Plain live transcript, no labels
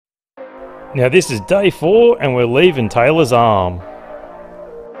Now this is day 4 and we're leaving Taylor's Arm.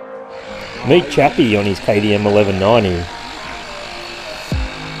 Meet Chappie on his KTM 1190.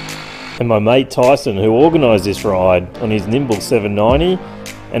 And my mate Tyson, who organised this ride, on his Nimble 790,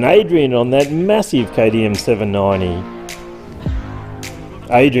 and Adrian on that massive KTM 790.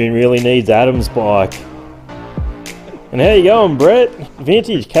 Adrian really needs Adam's bike. And how you going, Brett?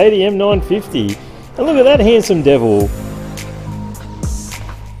 Vintage KTM 950. And look at that handsome devil.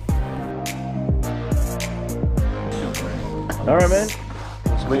 Alright, man.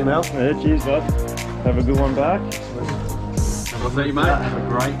 Sweet Mel. Yeah, cheers, bud. Have a good one back. What's that, you mate? Have a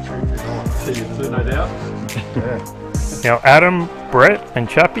great trip. See you soon, no doubt. Yeah. Now, Adam, Brett, and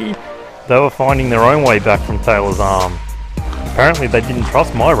Chappie, they were finding their own way back from Taylor's Arm. Apparently, they didn't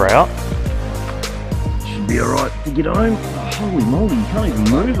trust my route. Should be alright to get home. Oh, holy moly, you can't even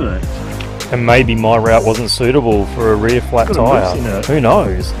move it. And maybe my route wasn't suitable for a rear flat tyre. Who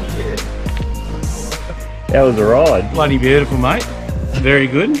knows? Yeah. How was the ride? Bloody beautiful, mate. Very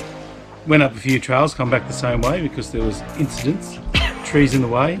good. Went up a few trails, come back the same way because there was incidents, trees in the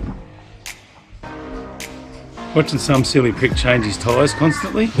way. Watching some silly prick change his tyres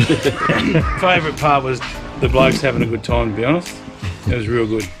constantly. Favourite part was the blokes having a good time, to be honest. It was real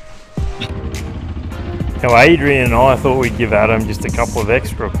good. Now Adrian and I thought we'd give Adam just a couple of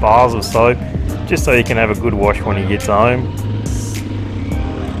extra bars of soap just so he can have a good wash when he gets home.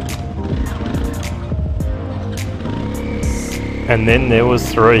 And then there was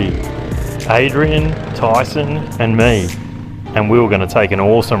 3. Adrian, Tyson and me. And we were going to take an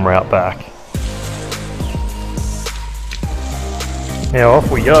awesome route back. Now off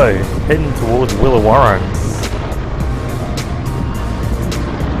we go, heading towards Willi.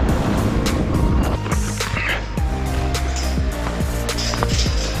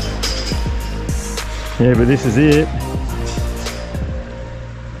 Yeah, but this is it.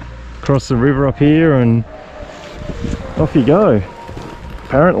 Cross the river up here and off you go,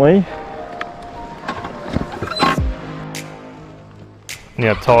 apparently.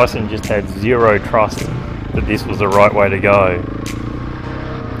 Now Tyson just had zero trust that this was the right way to go.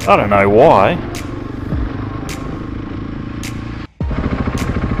 I don't know why.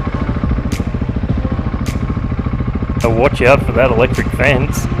 So watch out for that electric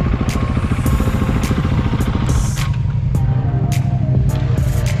fence.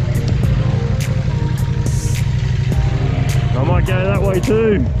 I might go that way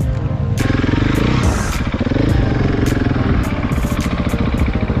too.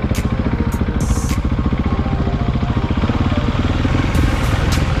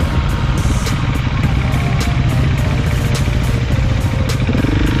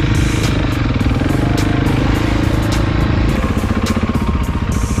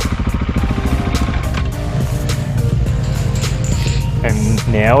 And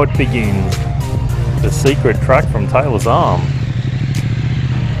now it begins. The secret track from Taylor's Arm.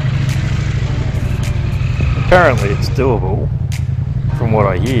 Apparently it's doable, from what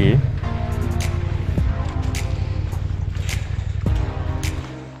I hear.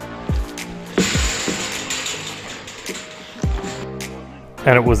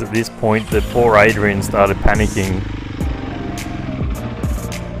 And it was at this point that poor Adrian started panicking.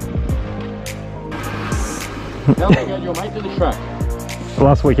 How long ago did your mate do the track?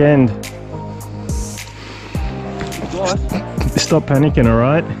 Last weekend. Nice. Stop panicking,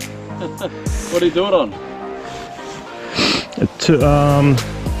 alright? What did he do it on? A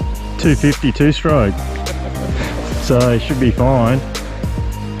 250 two-stroke. So it should be fine.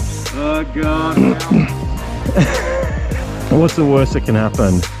 Oh god. What's the worst that can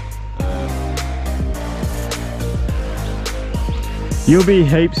happen? You'll be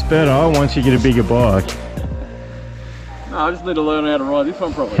heaps better once you get a bigger bike. No, I just need to learn how to ride this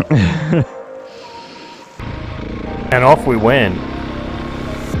one properly. And off we went.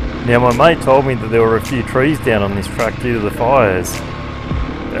 Now my mate told me that there were a few trees down on this track due to the fires.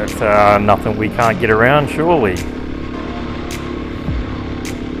 That's nothing we can't get around, surely.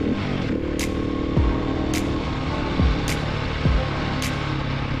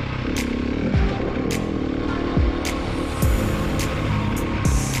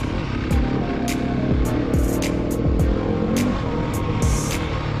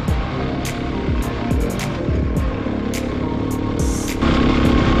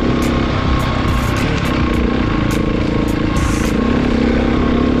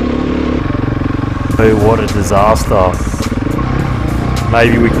 What a disaster.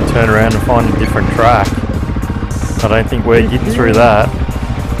 Maybe we can turn around and find a different track. I don't think we're getting through that.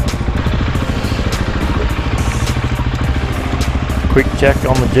 Quick check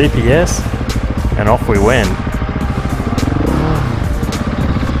on the GPS and off we went.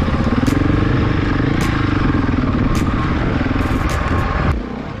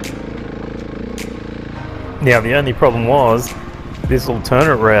 Now the only problem was, this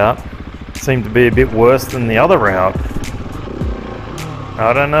alternate route seemed to be a bit worse than the other route.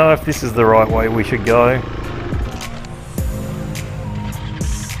 I don't know if this is the right way we should go.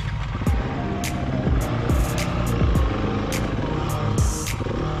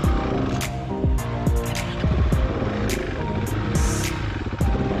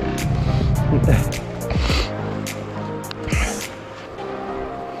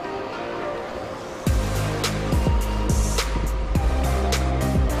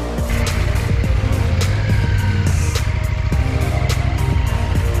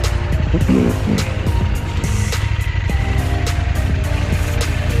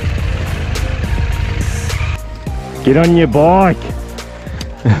 Get on your bike.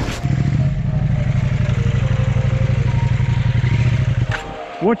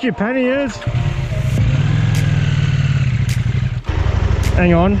 Watch your panniers.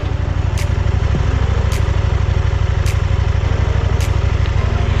 Hang on.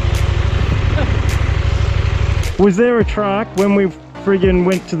 Was there a truck when we friggin'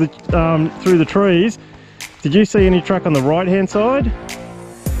 went to the through the trees? Did you see any truck on the right hand side?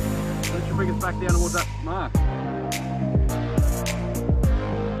 Let's bring us back down towards that mark.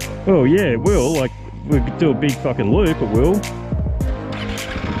 Oh yeah, it will. Like, we could do a big fucking loop, it will.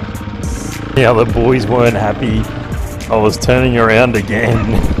 The other boys weren't happy. I was turning around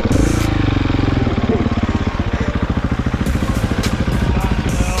again.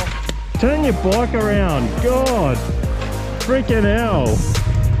 Turn your bike around, God! Freaking hell!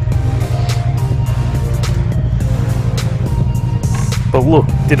 But look,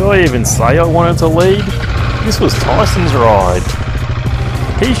 did I even say I wanted to lead? This was Tyson's ride.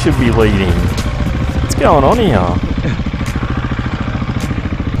 He should be leading. What's going on here?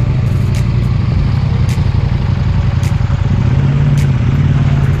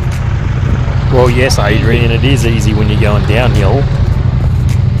 Well, yes, Adrian, it is easy when you're going downhill.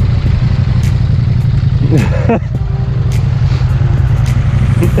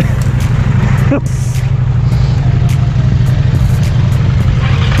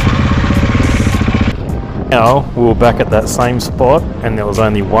 Now, we were back at that same spot and there was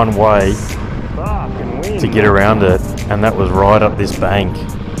only one way to get around it, and that was right up this bank.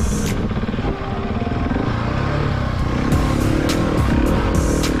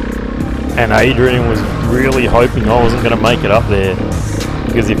 And Adrian was really hoping I wasn't going to make it up there,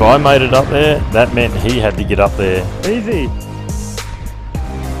 because if I made it up there, that meant he had to get up there. Easy.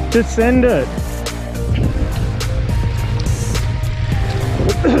 Just send it.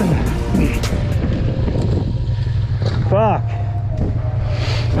 Fuck.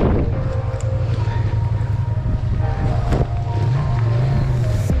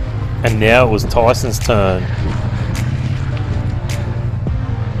 And now it was Tyson's turn.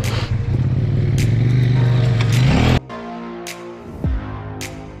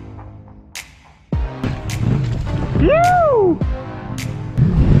 Yoo!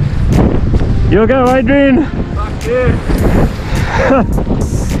 You'll go, Adrian. Fuck yeah.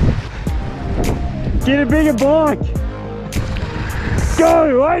 Get a bigger bike.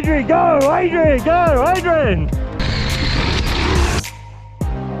 Go, Adrian, go, Adrian, go, Adrian.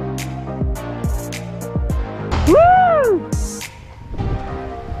 Woo!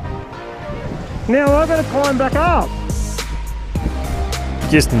 Now I've got to climb back up.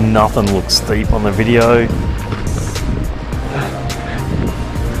 Just nothing looks steep on the video.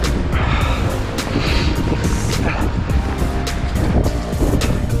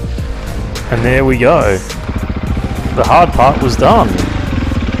 And there we go. The hard part was done.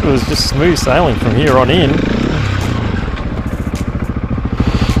 It was just smooth sailing from here on in.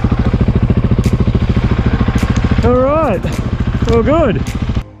 Alright, all good.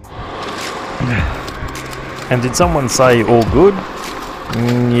 And did someone say all good?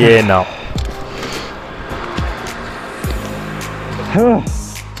 Yeah, no.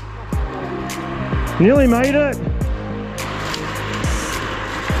 Nearly made it.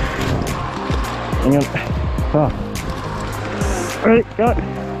 Hang on. Oh. Right, go.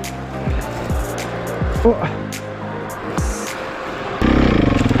 Oh.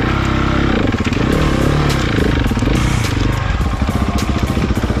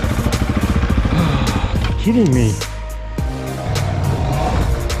 Kidding me.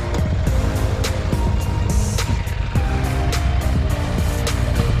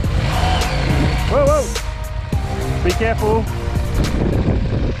 Whoa, whoa. Be careful.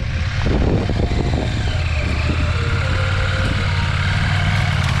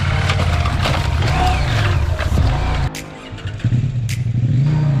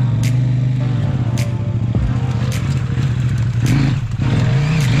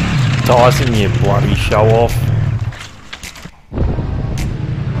 Dyson, you bloody show off.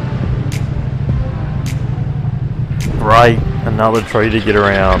 Great, another tree to get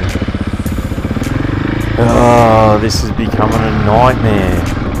around. Oh, this is becoming a nightmare.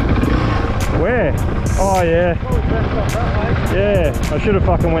 Where? Oh yeah. Yeah, I should have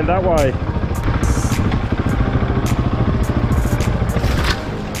fucking went that way.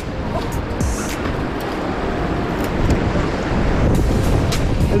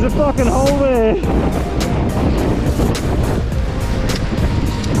 There's a fucking hole there.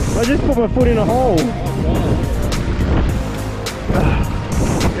 I just put my foot in a hole.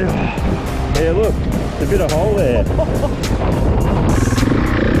 Yeah, look, there's a bit of hole there.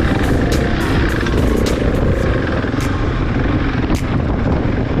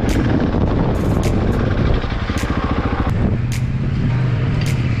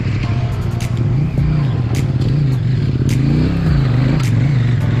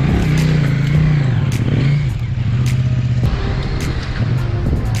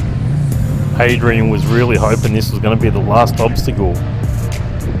 Adrian was really hoping this was going to be the last obstacle,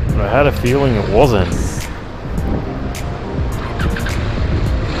 but I had a feeling it wasn't.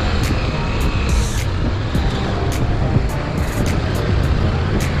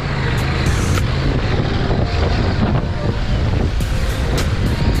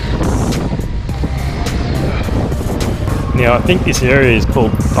 Now I think this area is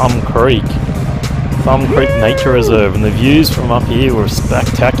called Thumb Creek Nature Reserve, and the views from up here were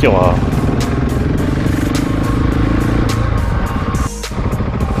spectacular.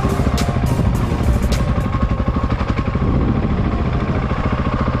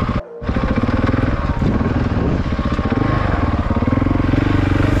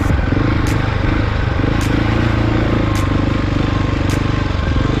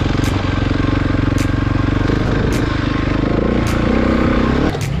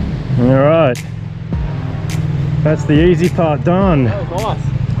 Alright, that's the easy part done. That was nice.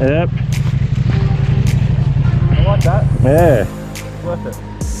 Yep. I like that. Yeah. Worth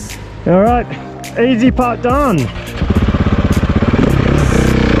it. Alright, easy part done.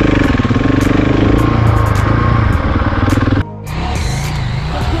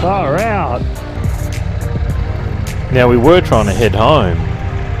 Far out. Now we were trying to head home,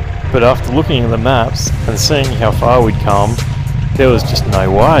 but after looking at the maps and seeing how far we'd come, there was just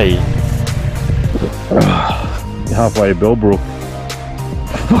no way. Halfway to Bellbrook.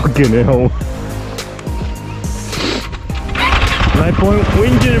 Fucking hell. No point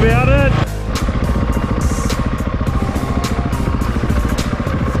whinging about it.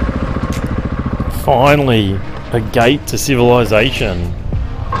 Finally, a gate to civilization.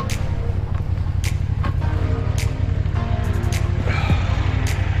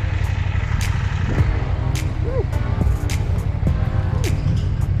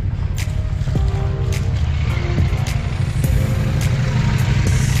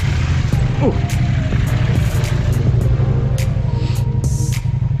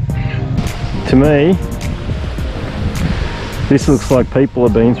 To me, this looks like people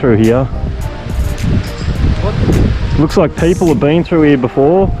have been through here. What? Looks like people have been through here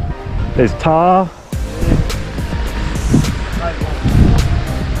before. There's tar.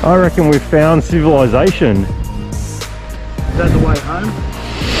 I reckon we've found civilization. Is that the way home?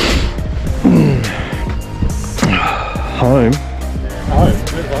 Home. Home?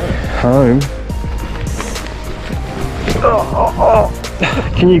 Where's home? Home.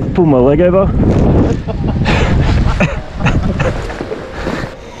 Can you pull my leg over?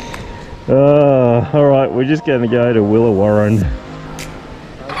 Alright, we're just going to go to Willi Warren.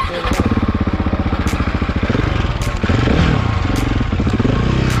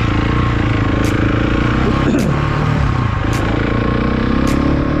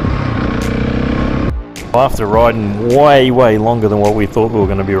 After riding way longer than what we thought we were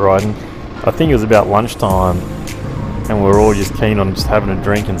going to be riding, I think it was about lunchtime, and we were all just keen on just having a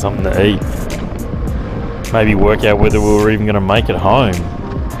drink and something to eat. Maybe work out whether we were even going to make it home.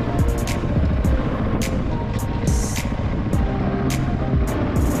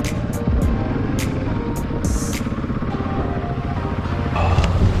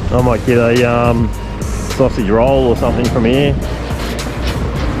 I might get a sausage roll or something from here.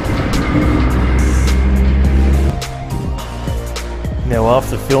 Now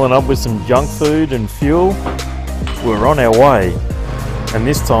after filling up with some junk food and fuel, we're on our way. And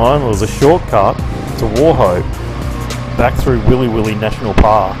this time it was a shortcut to Wauchope, back through Willi Willi National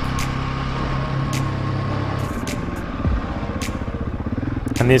Park.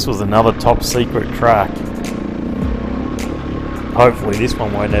 And this was another top secret track. Hopefully this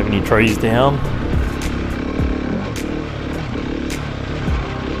one won't have any trees down.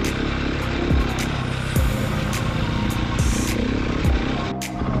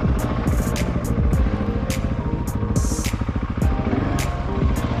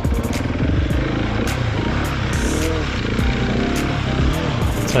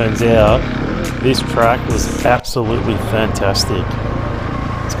 Turns out this track was absolutely fantastic.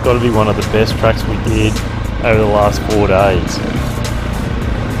 It's got to be one of the best tracks we did over the last 4 days.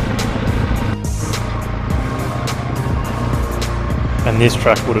 And this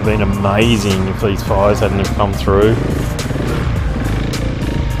track would have been amazing if these fires hadn't have come through.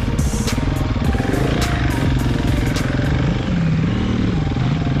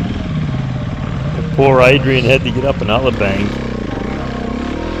 Poor Adrian had to get up another bank,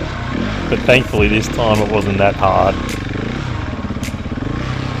 but thankfully this time it wasn't that hard.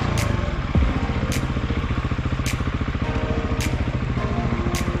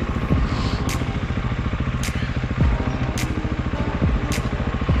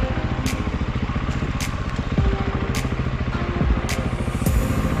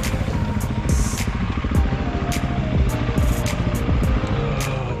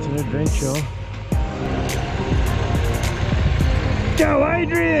 Oh, it's an adventure. Go,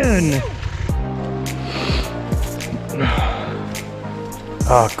 Adrian!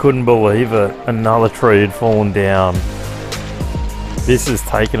 Oh, I couldn't believe it. Another tree had fallen down. This has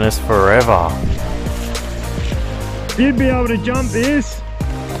taken us forever. You'd be able to jump this.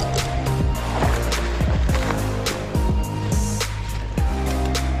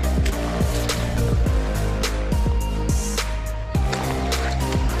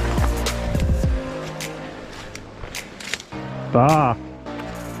 Bah.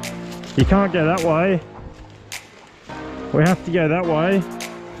 You can't go that way. We have to go that way.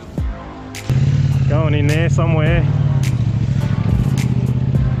 Going in there somewhere.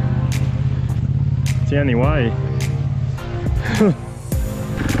 It's the only way.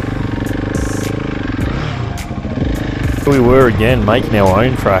 We were again making our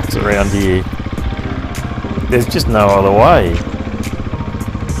own tracks around here. There's just no other way.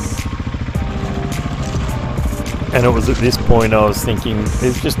 And it was at this point I was thinking,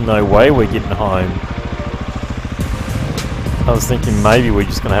 there's just no way we're getting home. I was thinking maybe we're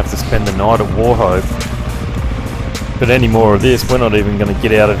just going to have to spend the night at Wauchope. But any more of this, we're not even going to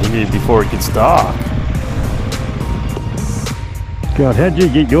get out of here before it gets dark. God, how'd you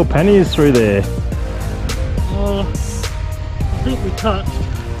get your panniers through there? I think we touched.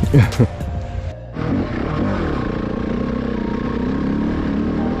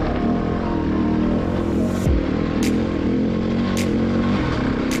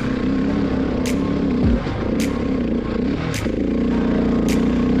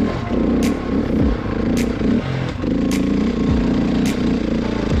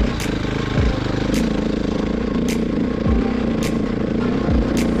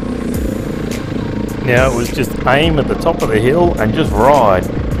 Now it was just aim at the top of the hill and just ride.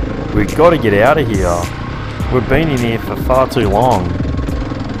 We've got to get out of here. We've been in here for far too long.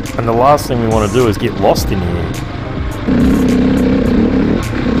 And the last thing we want to do is get lost in here.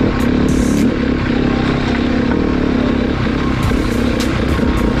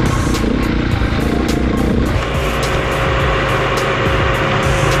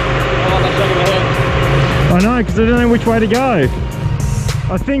 I know, because I don't know which way to go.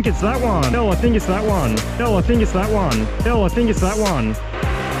 I think it's that one. Hell, I think it's that one. Hell, I think it's that one. Hell, I think it's that one.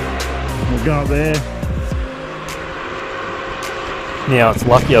 We'll go up there. Now it's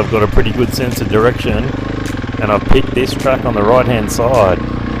lucky I've got a pretty good sense of direction and I've picked this track on the right hand side.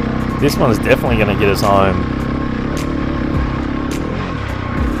 This one's definitely going to get us home.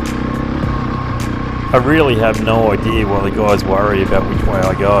 I really have no idea why the guys worry about which way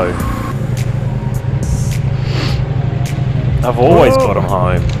I go. I've always got them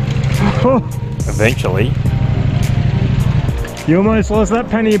home. Eventually. You almost lost that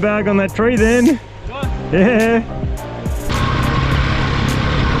pannier bag on that tree then. What? Yeah.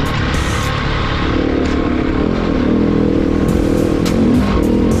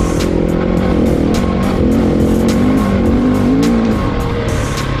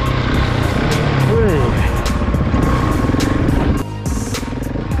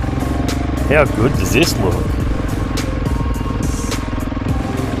 How good does this look?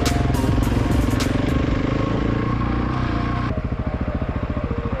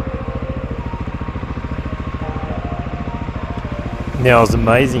 Now, as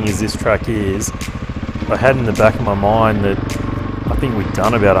amazing as this track is, I had in the back of my mind that I think we'd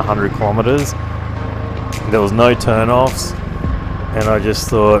done about 100 kilometres. There was no turn-offs, and I just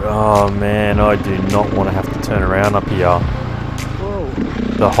thought, oh man, I do not want to have to turn around up here.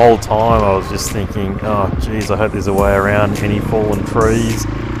 The whole time I was just thinking, oh geez, I hope there's a way around any fallen trees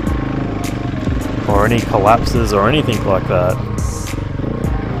or any collapses or anything like that.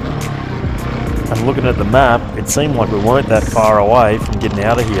 And looking at the map, it seemed like we weren't that far away from getting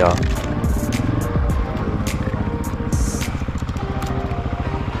out of here.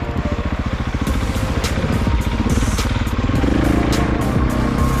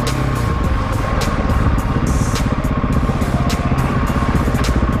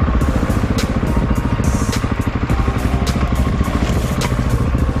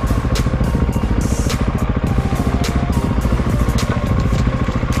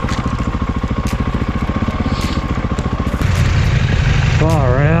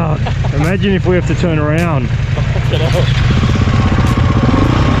 Imagine if we have to turn around.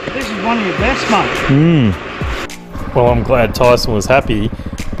 This is one of your best, mate. Well, I'm glad Tyson was happy,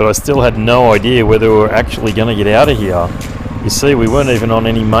 but I still had no idea whether we were actually going to get out of here. You see, we weren't even on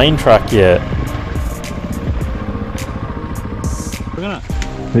any main track yet. We're gonna.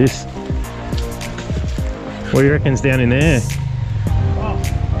 This. What do you reckon's down in there?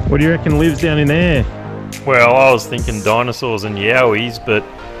 What do you reckon lives down in there? Well, I was thinking dinosaurs and yowies, but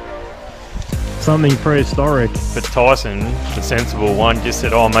Something prehistoric. Tyson, the sensible one, just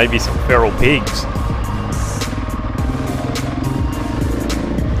said, oh, maybe some feral pigs.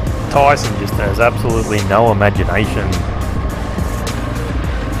 Tyson just has absolutely no imagination.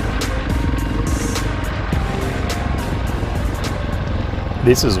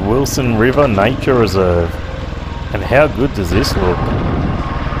 This is Wilson River Nature Reserve. And how good does this look?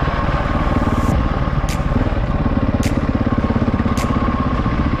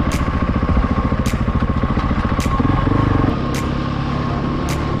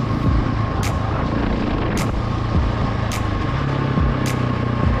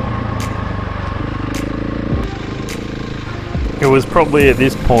 It was probably at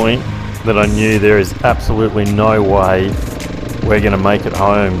this point that I knew there is absolutely no way we're going to make it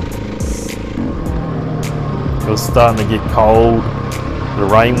home. It was starting to get cold, the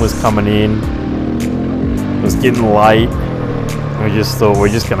rain was coming in, it was getting late, and we just thought we're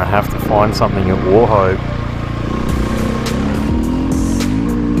just going to have to find something at Wauchope.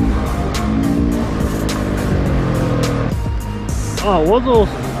 Oh, it was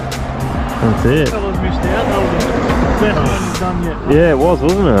awesome. That's it. Fellas missed out. That was the best one you've done yet. Yeah, it was,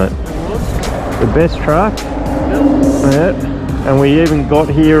 wasn't it? It was. The best track. Yep. Yeah. And we even got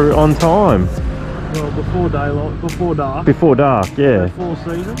here on time. Well, before daylight, before dark. Before dark, yeah. Before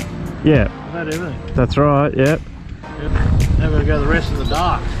season. Yeah, We've had everything. that's right, yep. Yep. Now we're going to go the rest of the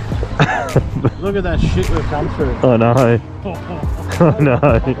dark. Look at that shit we've come through. I know. I know.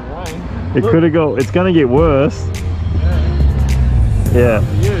 Rain. It could have got, it's going to get worse. Yeah.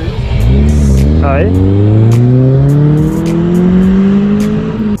 You. Hey?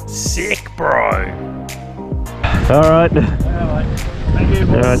 Sick, bro! Alright. Alright. Thank you.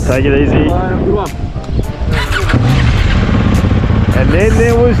 Alright, take it easy. Good one. And then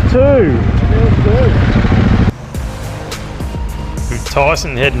there was two. With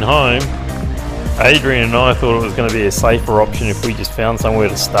Tyson heading home, Adrian and I thought it was going to be a safer option if we just found somewhere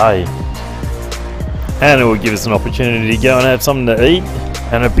to stay. And it would give us an opportunity to go and have something to eat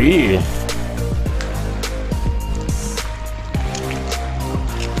and a beer.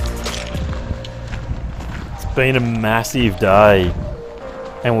 It's been a massive day,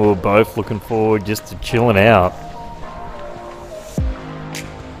 and we were both looking forward just to chilling out.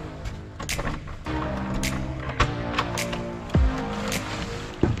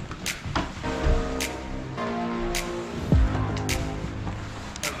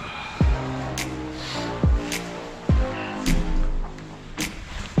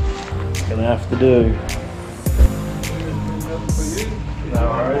 Gonna have to do. No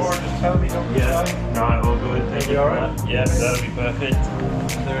worries. Yeah, no, all good. Thank you. Alright. Yeah, that'll be perfect.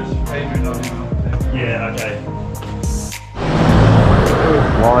 There's Adrian on him. Yeah, okay.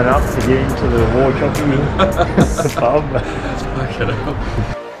 Line up to get into the Wauchope pub.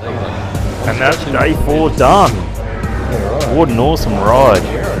 And that's day 4 done. What an awesome ride.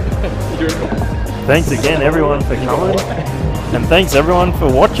 Thanks again everyone for coming. And thanks everyone for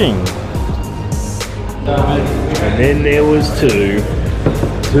watching. And then there was two.